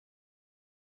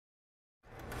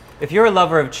If you're a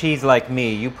lover of cheese like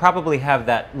me, you probably have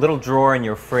that little drawer in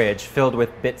your fridge filled with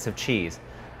bits of cheese.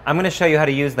 I'm going to show you how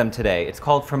to use them today. It's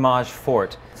called Fromage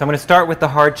fort. So I'm going to start with the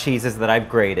hard cheeses that I've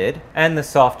grated and the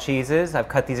soft cheeses. I've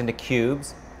cut these into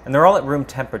cubes and they're all at room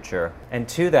temperature. And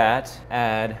to that,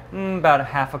 add about a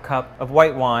half a cup of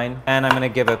white wine. And I'm going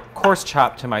to give a coarse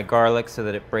chop to my garlic so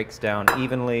that it breaks down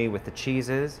evenly with the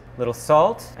cheeses. A little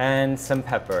salt and some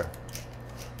pepper.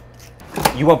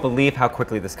 You won't believe how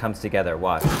quickly this comes together.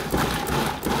 Watch.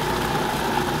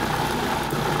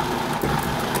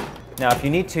 Now, if you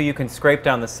need to, you can scrape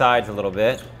down the sides a little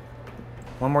bit.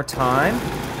 One more time.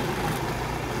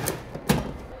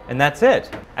 And that's it.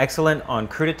 Excellent on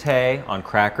crudité, on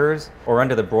crackers, or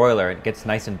under the broiler. It gets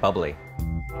nice and bubbly.